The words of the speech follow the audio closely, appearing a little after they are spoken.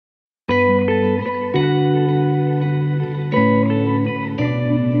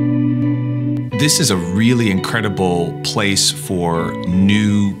This is a really incredible place for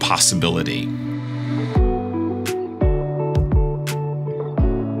new possibility.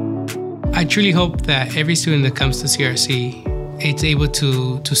 I truly hope that every student that comes to CRC is able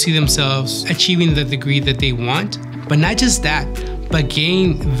to see themselves achieving the degree that they want, but not just that, but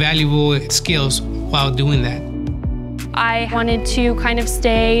gain valuable skills while doing that. I wanted to kind of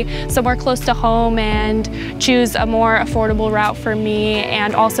stay somewhere close to home and choose a more affordable route for me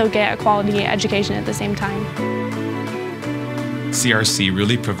and also get a quality education at the same time. CRC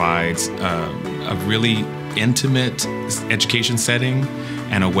really provides a really intimate education setting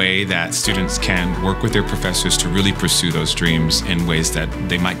and a way that students can work with their professors to really pursue those dreams in ways that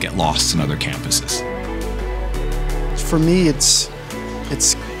they might get lost in other campuses. For me, it's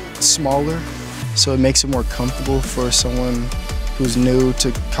smaller, so it makes it more comfortable for someone who's new to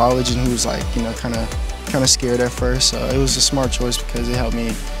college and who's like, you know, kind of scared at first. So it was a smart choice because it helped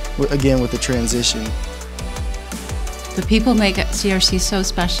me, again, with the transition. The people make CRC so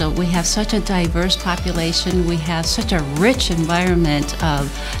special. We have such a diverse population. We have such a rich environment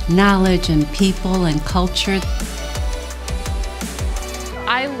of knowledge and people and culture.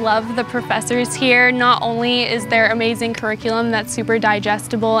 I love the professors here. Not only is their amazing curriculum that's super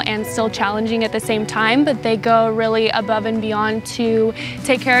digestible and still challenging at the same time, but they go really above and beyond to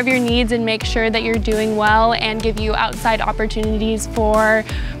take care of your needs and make sure that you're doing well and give you outside opportunities for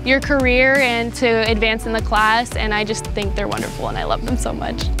your career and to advance in the class. And I just think they're wonderful and I love them so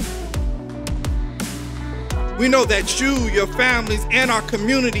much. We know that you, your families, and our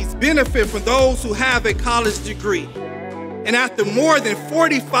communities benefit from those who have a college degree. And after more than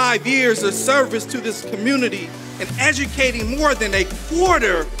 45 years of service to this community and educating more than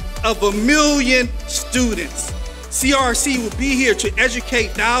 250,000 students, CRC will be here to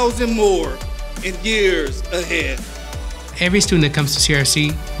educate thousands more in years ahead. Every student that comes to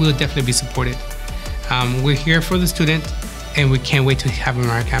CRC will definitely be supported. We're here for the student, and we can't wait to have them on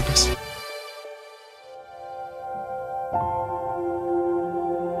our campus.